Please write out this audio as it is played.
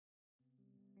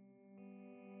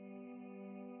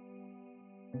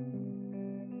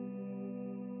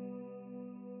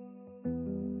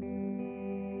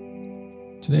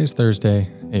Today is Thursday,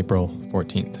 April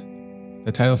 14th.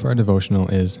 The title for our devotional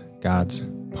is God's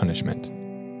Punishment.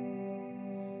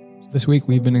 So this week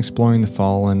we've been exploring the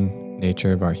fallen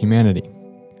nature of our humanity.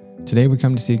 Today we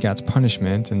come to see God's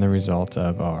punishment and the result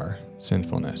of our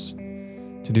sinfulness.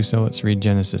 To do so, let's read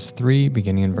Genesis 3,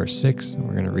 beginning in verse 6.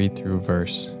 We're going to read through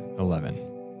verse 11.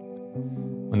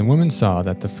 When the woman saw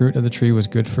that the fruit of the tree was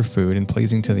good for food and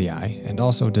pleasing to the eye, and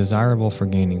also desirable for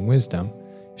gaining wisdom,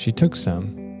 she took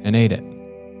some and ate it.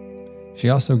 She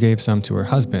also gave some to her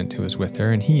husband who was with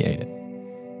her, and he ate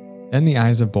it. Then the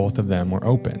eyes of both of them were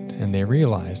opened, and they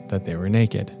realized that they were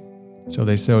naked. So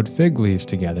they sewed fig leaves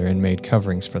together and made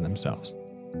coverings for themselves.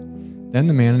 Then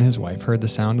the man and his wife heard the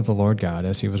sound of the Lord God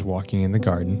as he was walking in the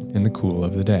garden in the cool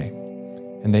of the day.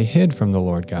 And they hid from the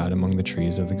Lord God among the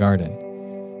trees of the garden.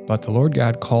 But the Lord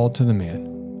God called to the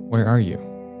man, "Where are you?"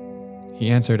 He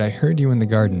answered, "I heard you in the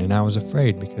garden, and I was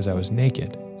afraid because I was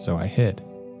naked, so I hid."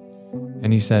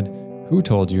 And he said, "Who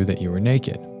told you that you were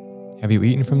naked? Have you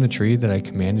eaten from the tree that I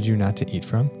commanded you not to eat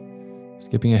from?"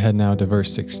 Skipping ahead now to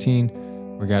verse 16,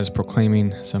 where God is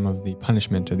proclaiming some of the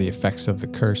punishment or the effects of the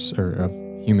curse or of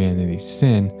humanity's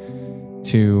sin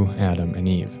to Adam and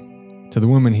Eve. To the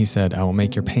woman he said, "I will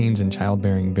make your pains in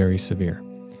childbearing very severe.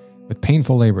 With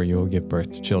painful labor you will give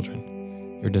birth to children.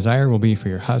 Your desire will be for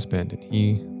your husband, and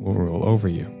he will rule over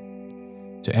you."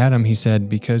 To Adam he said,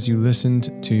 "Because you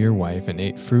listened to your wife and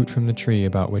ate fruit from the tree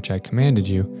about which I commanded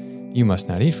you, you must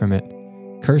not eat from it.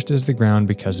 Cursed is the ground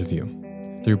because of you.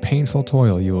 Through painful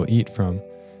toil you will eat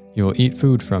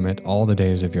food from it all the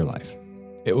days of your life.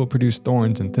 It will produce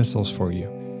thorns and thistles for you,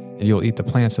 and you will eat the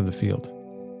plants of the field.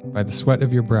 By the sweat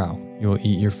of your brow you will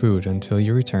eat your food until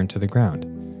you return to the ground,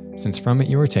 since from it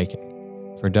you were taken.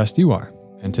 For dust you are,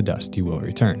 and to dust you will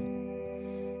return."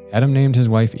 Adam named his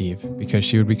wife Eve because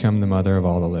she would become the mother of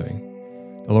all the living.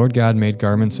 The Lord God made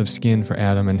garments of skin for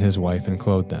Adam and his wife and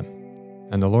clothed them.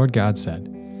 And the Lord God said,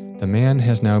 "The man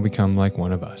has now become like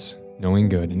one of us, knowing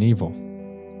good and evil.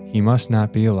 He must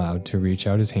not be allowed to reach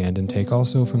out his hand and take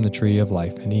also from the tree of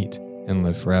life and eat, and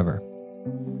live forever."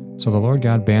 So the Lord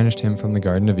God banished him from the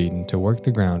Garden of Eden to work the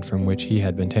ground from which he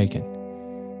had been taken.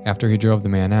 After he drove the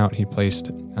man out, he placed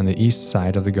on the east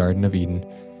side of the Garden of Eden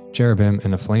cherubim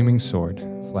and a flaming sword,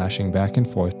 flashing back and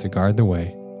forth to guard the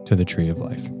way to the tree of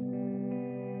life.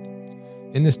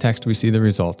 In this text, we see the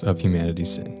result of humanity's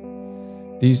sin.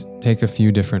 These take a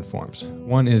few different forms.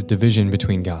 One is division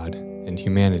between God and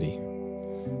humanity.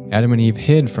 Adam and Eve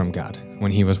hid from God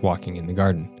when he was walking in the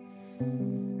garden.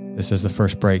 This is the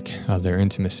first break of their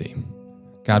intimacy.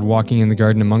 God walking in the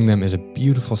garden among them is a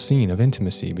beautiful scene of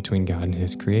intimacy between God and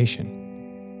his creation.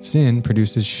 Sin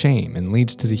produces shame and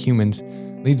leads the humans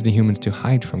to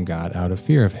hide from God out of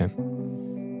fear of him.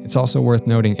 It's also worth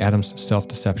noting Adam's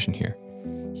self-deception here.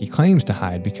 He claims to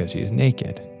hide because he is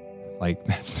naked. Like,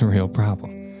 that's the real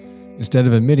problem. Instead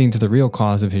of admitting to the real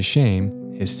cause of his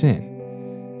shame, his sin,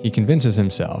 he convinces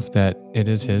himself that it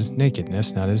is his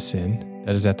nakedness, not his sin,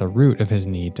 that is at the root of his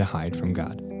need to hide from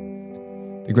God.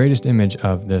 The greatest image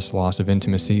of this loss of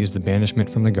intimacy is the banishment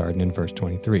from the garden in verse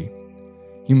 23.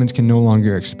 Humans can no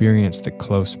longer experience the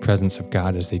close presence of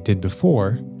God as they did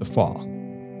before the fall,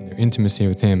 in their intimacy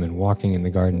with him and walking in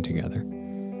the garden together.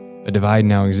 A divide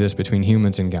now exists between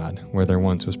humans and God, where there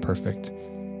once was perfect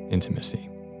intimacy.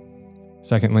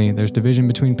 Secondly, there's division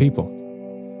between people.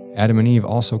 Adam and Eve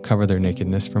also cover their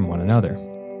nakedness from one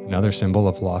another symbol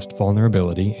of lost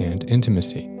vulnerability and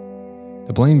intimacy.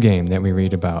 The blame game that we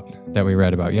read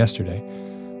about yesterday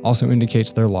also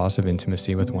indicates their loss of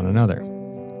intimacy with one another.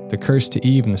 The curse to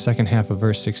Eve in the second half of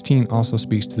verse 16 also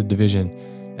speaks to the division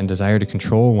and desire to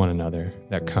control one another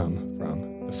that come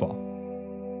from the fall.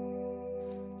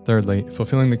 Thirdly,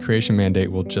 fulfilling the creation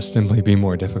mandate will just simply be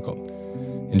more difficult.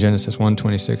 In Genesis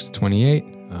 1:26-28,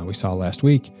 we saw last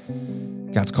week,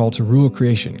 God's call to rule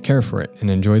creation, care for it, and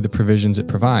enjoy the provisions it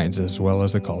provides, as well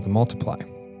as the call to multiply.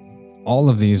 All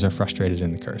of these are frustrated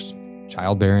in the curse.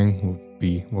 Childbearing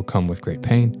will come with great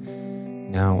pain.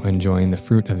 Now enjoying the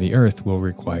fruit of the earth will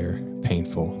require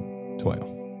painful toil.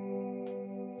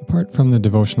 The part from the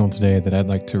devotional today that I'd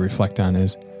like to reflect on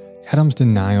is Adam's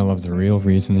denial of the real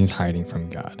reason he's hiding from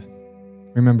God.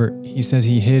 Remember, he says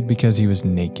he hid because he was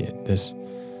naked.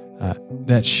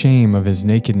 That shame of his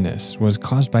nakedness was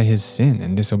caused by his sin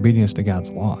and disobedience to God's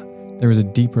law. There was a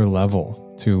deeper level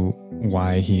to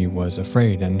why he was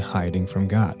afraid and hiding from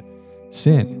God.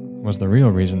 Sin was the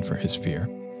real reason for his fear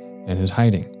and his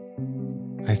hiding.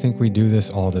 I think we do this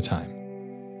all the time.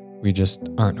 We just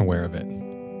aren't aware of it.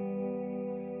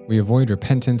 We avoid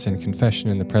repentance and confession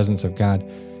in the presence of God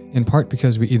in part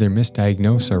because we either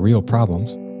misdiagnose our real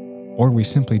problems or we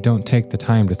simply don't take the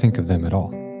time to think of them at all.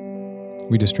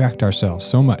 We distract ourselves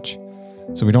so much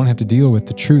so we don't have to deal with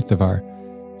the truth of our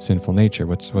sinful nature,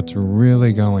 what's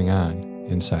really going on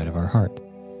inside of our heart.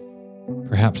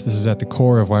 Perhaps this is at the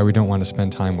core of why we don't want to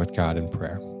spend time with God in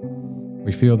prayer.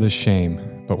 We feel this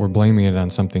shame, but we're blaming it on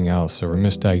something else, or we're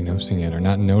misdiagnosing it, or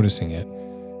not noticing it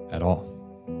at all.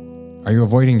 Are you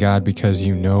avoiding God because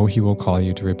you know He will call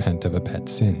you to repent of a pet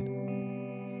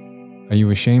sin? Are you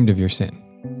ashamed of your sin,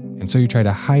 and so you try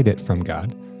to hide it from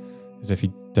God, as if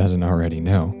He doesn't already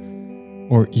know?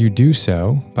 Or you do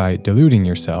so by deluding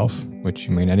yourself, which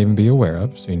you may not even be aware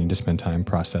of, so you need to spend time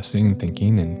processing and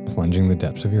thinking and plunging the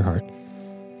depths of your heart.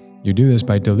 You do this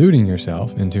by deluding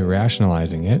yourself into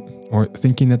rationalizing it, or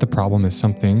thinking that the problem is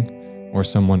something or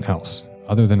someone else,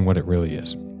 other than what it really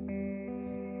is.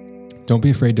 Don't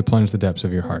be afraid to plunge the depths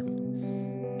of your heart.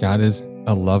 God is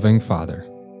a loving Father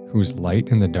whose light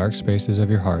in the dark spaces of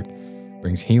your heart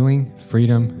brings healing,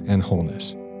 freedom, and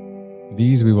wholeness.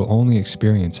 These we will only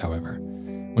experience, however,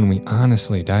 when we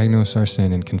honestly diagnose our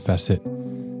sin and confess it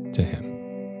to Him.